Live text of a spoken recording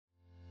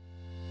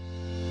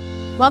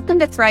Welcome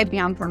to Thrive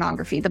Beyond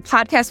Pornography, the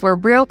podcast where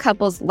real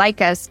couples like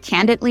us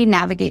candidly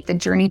navigate the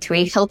journey to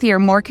a healthier,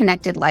 more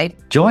connected life.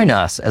 Join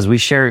us as we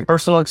share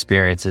personal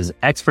experiences,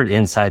 expert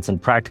insights,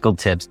 and practical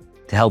tips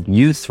to help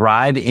you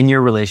thrive in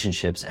your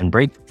relationships and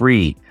break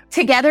free.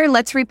 Together,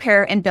 let's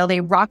repair and build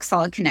a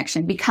rock-solid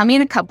connection, becoming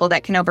a couple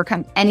that can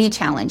overcome any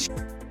challenge.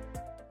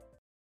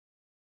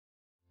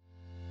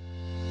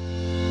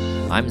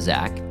 I'm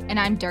Zach. And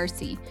I'm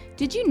Darcy.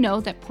 Did you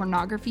know that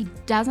pornography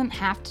doesn't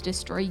have to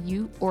destroy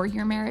you or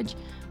your marriage?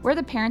 We're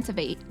the parents of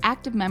 8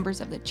 active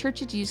members of the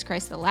Church of Jesus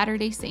Christ of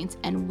Latter-day Saints,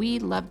 and we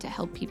love to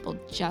help people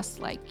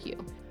just like you.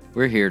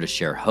 We're here to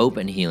share hope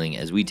and healing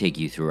as we take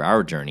you through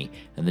our journey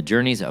and the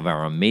journeys of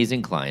our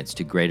amazing clients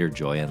to greater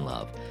joy and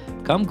love.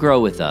 Come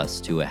grow with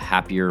us to a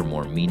happier,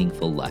 more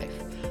meaningful life.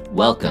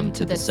 Welcome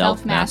to the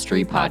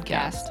Self-Mastery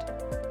Podcast.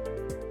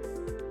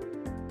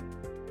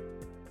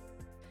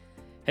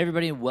 Hey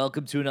everybody, and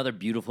welcome to another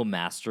beautiful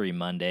Mastery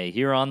Monday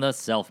here on the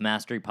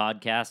Self-Mastery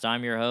Podcast.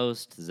 I'm your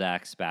host,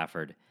 Zach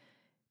Spafford.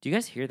 Do you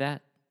guys hear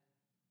that?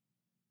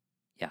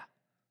 Yeah,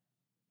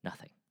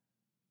 nothing.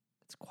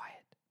 It's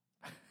quiet.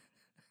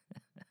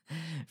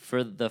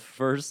 For the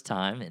first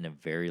time in a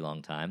very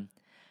long time,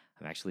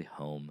 I'm actually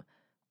home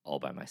all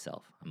by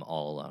myself. I'm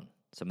all alone.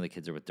 Some of the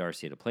kids are with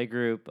Darcy at a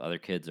playgroup. Other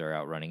kids are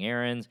out running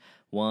errands.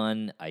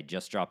 One I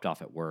just dropped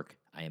off at work.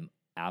 I am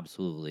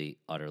absolutely,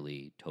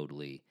 utterly,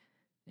 totally,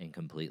 and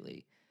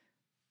completely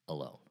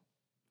alone.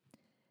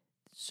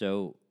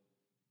 So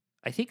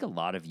I think a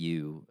lot of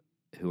you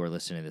who are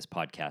listening to this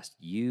podcast,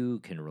 you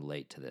can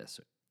relate to this.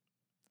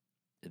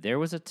 There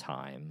was a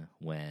time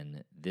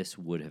when this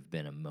would have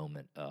been a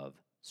moment of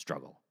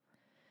struggle,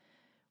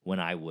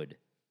 when I would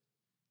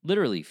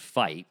literally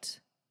fight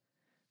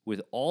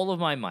with all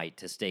of my might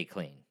to stay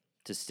clean,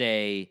 to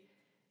stay,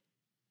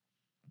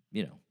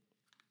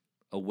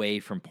 away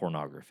from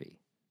pornography,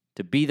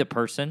 to be the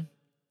person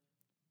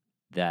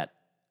that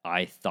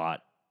I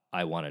thought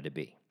I wanted to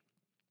be.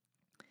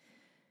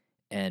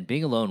 And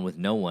being alone with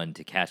no one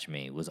to catch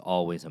me was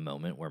always a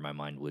moment where my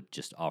mind would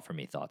just offer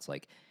me thoughts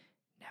like,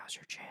 now's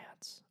your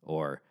chance,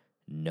 or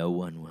no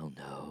one will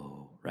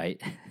know,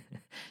 right?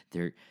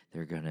 They're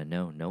going to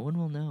know. No one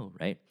will know,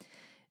 right?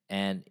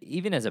 And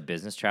even as a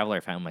business traveler,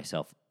 I found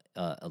myself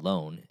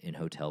alone in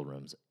hotel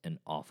rooms an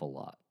awful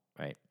lot,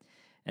 right?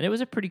 And it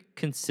was a pretty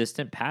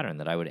consistent pattern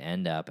that I would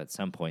end up at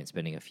some point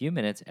spending a few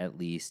minutes at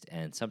least,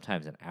 and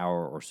sometimes an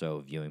hour or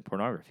so viewing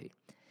pornography.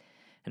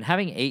 And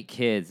having 8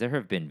 kids, there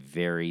have been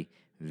very,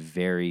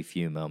 very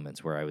few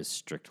moments where I was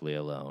strictly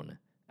alone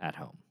at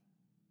home.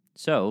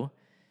 So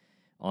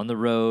on the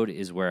road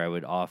is where I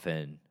would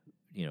often,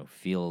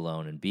 feel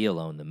alone and be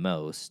alone the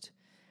most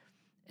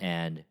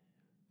and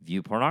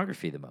view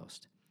pornography the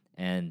most.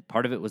 And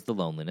part of it was the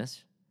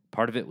loneliness.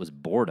 Part of it was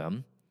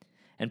boredom.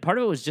 And part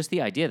of it was just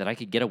the idea that I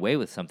could get away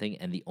with something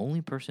and the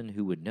only person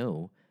who would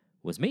know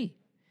was me.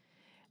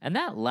 And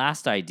that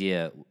last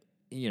idea,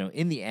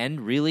 in the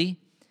end, really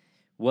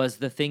was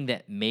the thing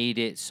that made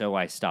it so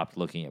I stopped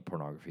looking at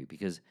pornography,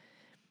 because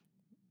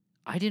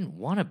I didn't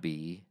want to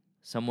be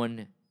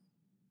someone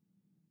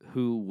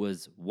who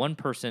was one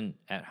person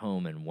at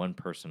home and one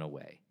person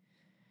away.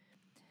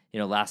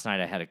 Last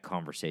night I had a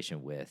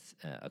conversation with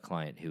a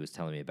client who was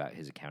telling me about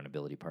his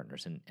accountability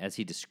partners. And as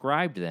he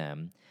described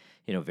them,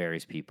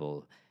 various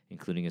people,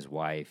 including his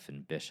wife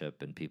and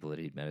Bishop and people that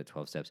he'd met at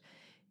 12 Steps,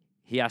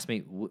 he asked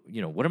me,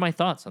 what are my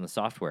thoughts on the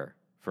software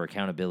for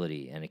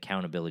accountability and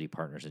accountability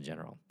partners in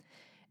general?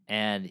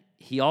 And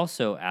he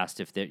also asked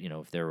if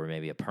there were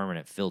maybe a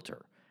permanent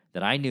filter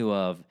that I knew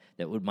of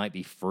that might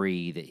be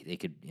free that they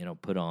could,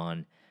 put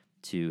on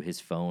to his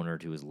phone or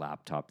to his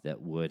laptop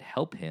that would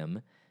help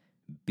him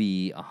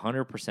be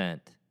 100%,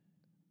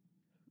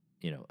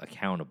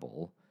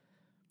 accountable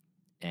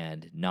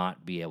and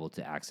not be able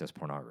to access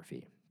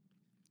pornography.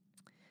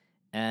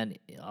 And,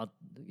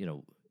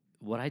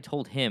 what I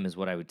told him is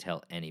what I would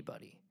tell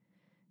anybody.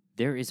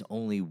 There is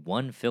only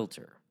one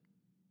filter.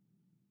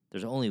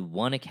 There's only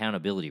one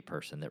accountability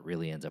person that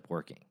really ends up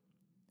working.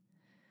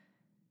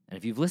 And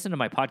if you've listened to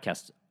my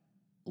podcast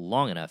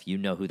long enough, you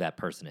know who that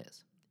person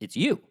is. It's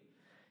you.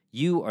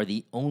 You are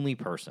the only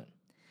person.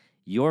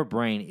 Your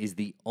brain is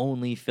the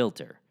only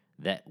filter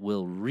that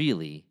will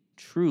really,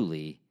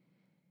 truly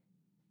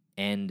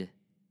end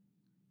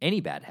any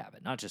bad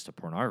habit, not just a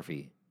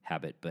pornography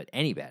habit, but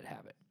any bad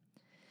habit.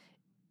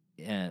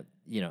 And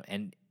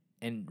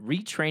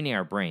retraining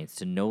our brains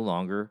to no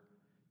longer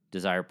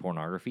desire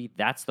pornography,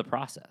 that's the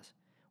process.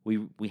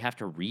 We have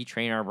to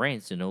retrain our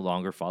brains to no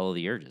longer follow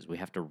the urges. We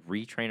have to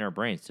retrain our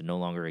brains to no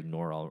longer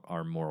ignore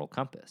our moral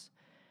compass.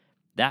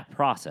 That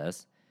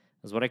process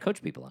is what I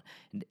coach people on.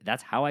 And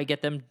that's how I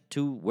get them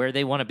to where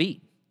they want to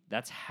be.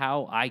 That's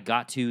how I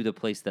got to the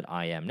place that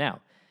I am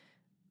now.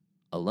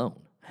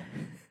 Alone.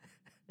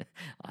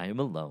 I am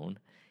alone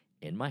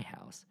in my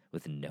house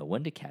with no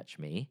one to catch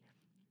me,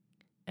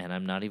 and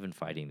I'm not even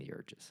fighting the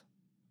urges.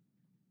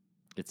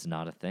 It's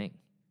not a thing.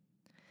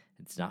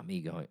 It's not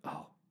me going,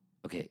 oh,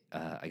 okay,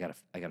 I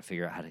gotta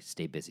figure out how to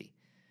stay busy.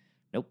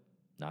 Nope,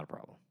 not a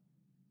problem,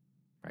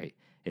 right?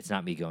 It's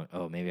not me going,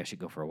 oh, maybe I should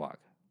go for a walk.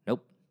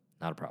 Nope,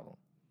 not a problem.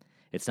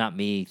 It's not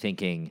me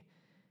thinking,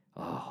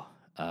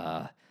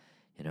 is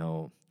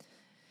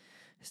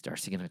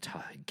Darcy going to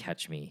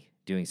catch me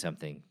doing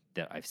something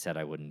that I've said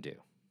I wouldn't do?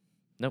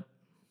 Nope,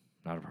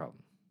 not a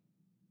problem,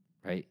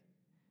 right?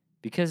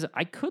 Because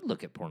I could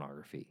look at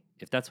pornography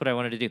if that's what I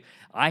wanted to do.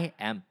 I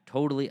am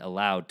totally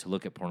allowed to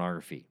look at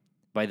pornography.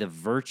 By the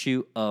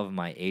virtue of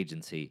my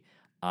agency,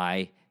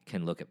 I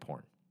can look at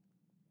porn.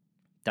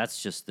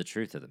 That's just the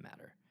truth of the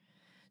matter.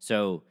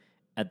 So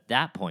at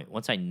that point,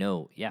 once I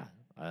know,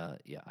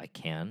 I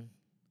can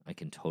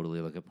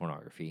totally look at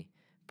pornography,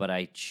 but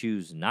I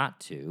choose not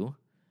to,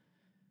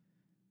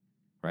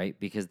 right?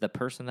 Because the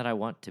person that I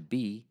want to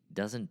be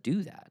doesn't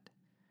do that.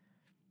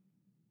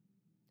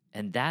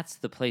 And that's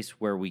the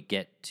place where we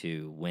get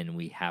to when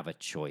we have a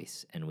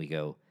choice and we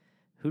go,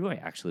 who do I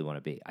actually want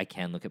to be? I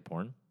can look at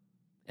porn.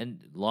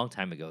 And a long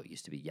time ago, it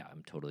used to be,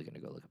 I'm totally going to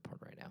go look at porn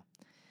right now.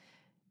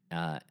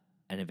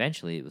 And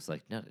eventually it was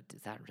like, no,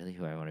 is that really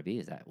who I want to be?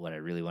 Is that what I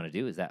really want to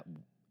do? Is that,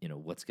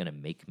 what's going to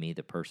make me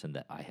the person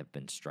that I have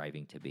been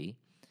striving to be?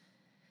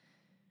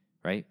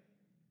 Right?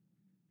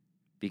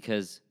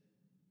 Because,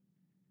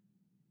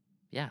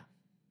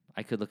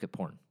 I could look at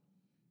porn.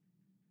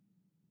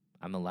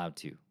 I'm allowed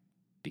to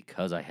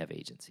because I have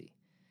agency.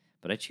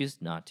 But I choose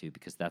not to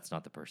because that's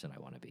not the person I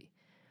want to be.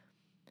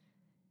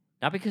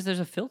 Not because there's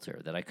a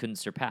filter that I couldn't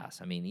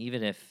surpass. I mean,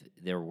 even if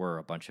there were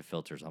a bunch of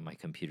filters on my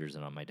computers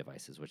and on my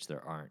devices, which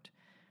there aren't,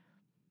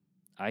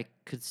 I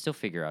could still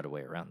figure out a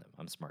way around them.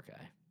 I'm a smart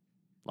guy.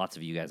 Lots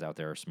of you guys out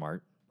there are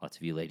smart. Lots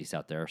of you ladies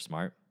out there are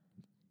smart.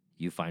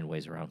 You find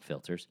ways around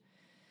filters.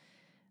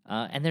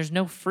 And there's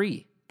no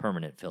free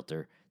permanent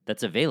filter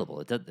that's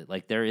available.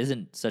 There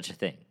isn't such a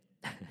thing.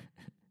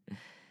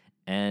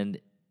 And,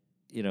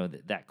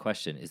 that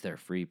question, is there a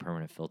free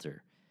permanent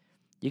filter?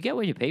 You get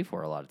what you pay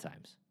for a lot of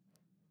times.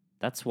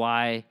 That's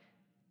why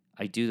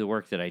I do the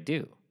work that I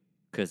do,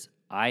 because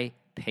I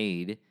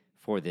paid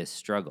for this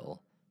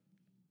struggle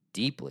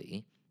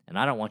deeply, and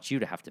I don't want you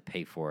to have to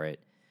pay for it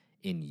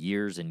in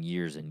years and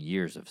years and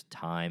years of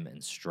time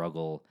and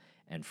struggle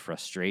and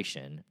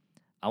frustration.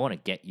 I want to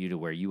get you to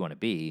where you want to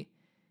be,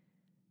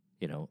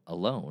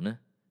 alone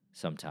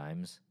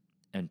sometimes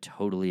and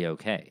totally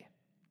okay.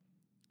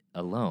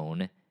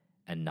 Alone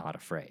and not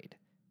afraid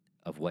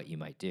of what you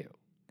might do.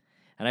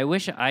 And I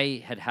wish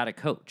I had had a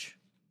coach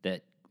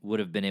that would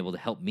have been able to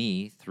help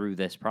me through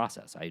this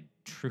process. I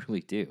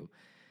truly do.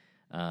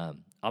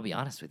 I'll be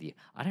honest with you.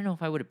 I don't know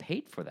if I would have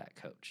paid for that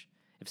coach.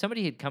 If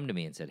somebody had come to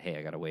me and said, hey,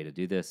 I got a way to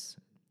do this.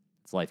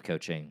 It's life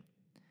coaching.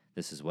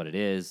 This is what it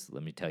is.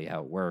 Let me tell you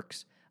how it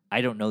works.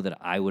 I don't know that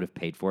I would have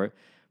paid for it,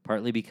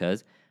 partly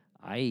because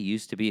I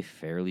used to be a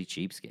fairly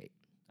cheapskate.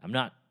 I'm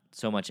not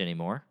so much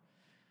anymore,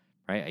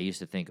 right? I used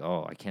to think,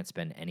 I can't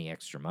spend any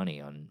extra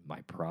money on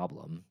my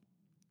problem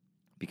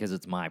because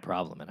it's my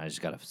problem and I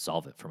just got to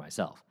solve it for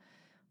myself.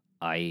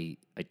 I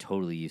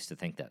totally used to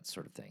think that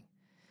sort of thing.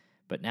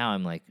 But now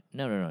I'm like,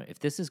 no. If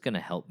this is going to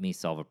help me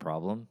solve a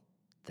problem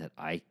that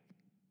I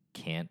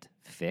can't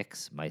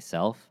fix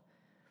myself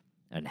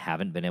and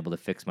haven't been able to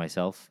fix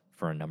myself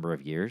for a number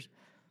of years,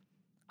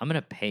 I'm going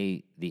to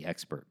pay the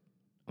expert.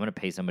 I'm going to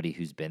pay somebody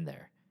who's been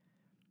there.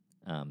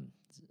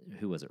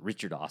 Who was it?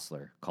 Richard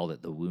Osler called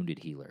it the wounded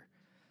healer.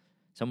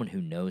 Someone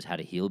who knows how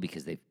to heal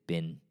because they've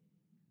been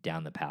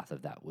down the path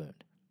of that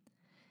wound.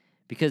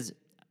 Because,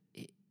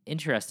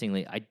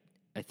 interestingly, I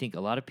think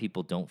a lot of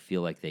people don't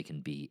feel like they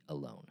can be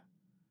alone.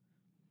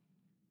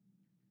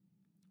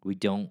 We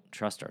don't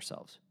trust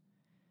ourselves.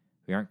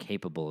 We aren't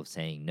capable of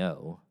saying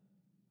no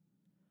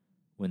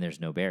when there's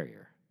no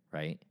barrier,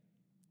 right?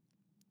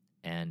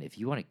 And if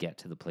you want to get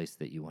to the place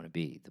that you want to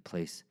be, the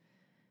place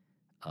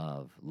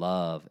of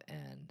love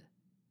and,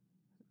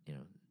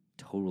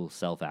 total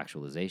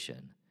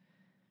self-actualization,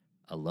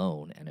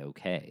 alone and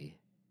okay,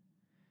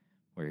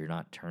 where you're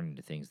not turning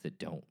to things that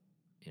don't,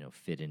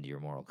 fit into your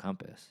moral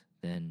compass,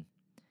 then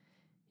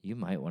you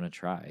might want to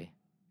try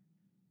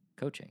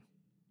coaching.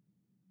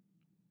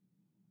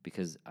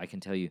 Because I can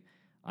tell you,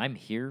 I'm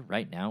here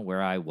right now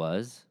where I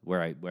was,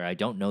 where I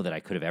don't know that I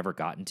could have ever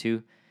gotten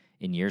to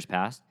in years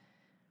past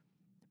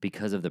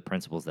because of the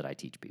principles that I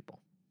teach people.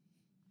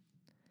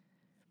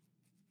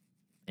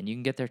 And you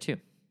can get there too.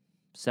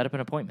 Set up an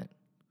appointment.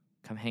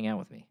 Come hang out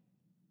with me.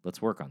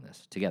 Let's work on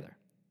this together.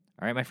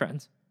 All right, my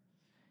friends?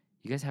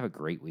 You guys have a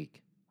great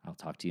week. I'll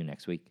talk to you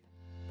next week.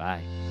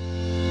 Bye.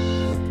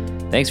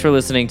 Thanks for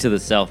listening to the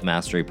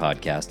Self-Mastery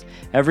Podcast.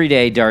 Every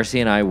day, Darcy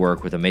and I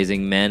work with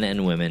amazing men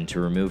and women to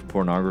remove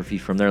pornography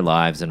from their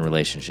lives and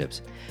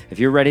relationships. If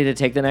you're ready to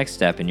take the next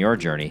step in your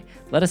journey,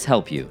 let us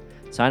help you.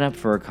 Sign up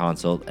for a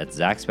consult at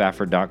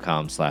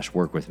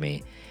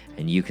zachspafford.com/workwithme,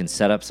 and you can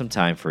set up some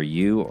time for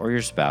you or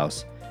your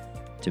spouse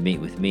to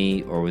meet with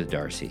me or with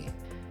Darcy,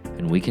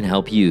 and we can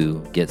help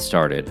you get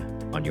started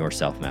on your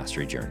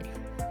self-mastery journey.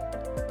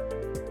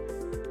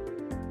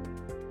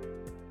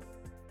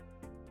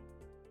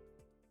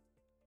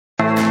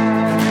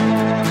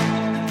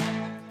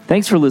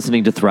 Thanks for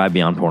listening to Thrive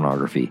Beyond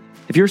Pornography.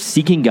 If you're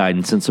seeking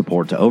guidance and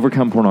support to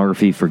overcome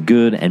pornography for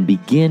good and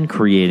begin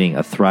creating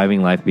a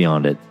thriving life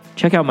beyond it,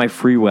 check out my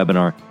free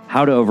webinar,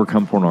 How to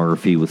Overcome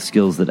Pornography with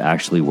Skills That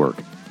Actually Work.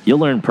 You'll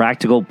learn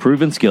practical,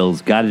 proven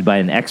skills guided by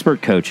an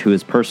expert coach who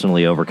has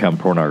personally overcome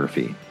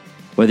pornography.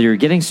 Whether you're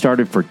getting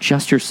started for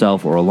just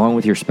yourself or along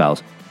with your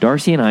spouse,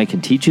 Darcy and I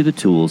can teach you the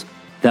tools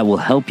that will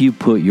help you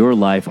put your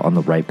life on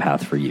the right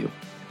path for you.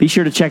 Be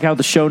sure to check out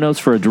the show notes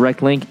for a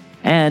direct link,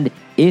 and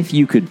if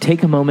you could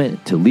take a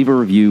moment to leave a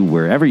review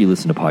wherever you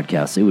listen to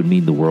podcasts, it would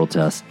mean the world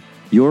to us.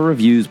 Your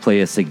reviews play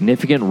a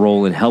significant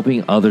role in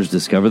helping others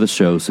discover the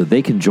show so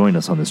they can join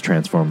us on this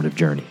transformative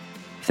journey.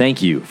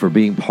 Thank you for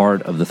being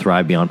part of the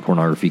Thrive Beyond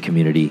Pornography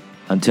community.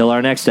 Until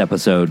our next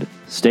episode,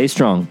 stay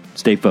strong,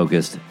 stay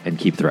focused, and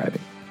keep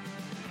thriving.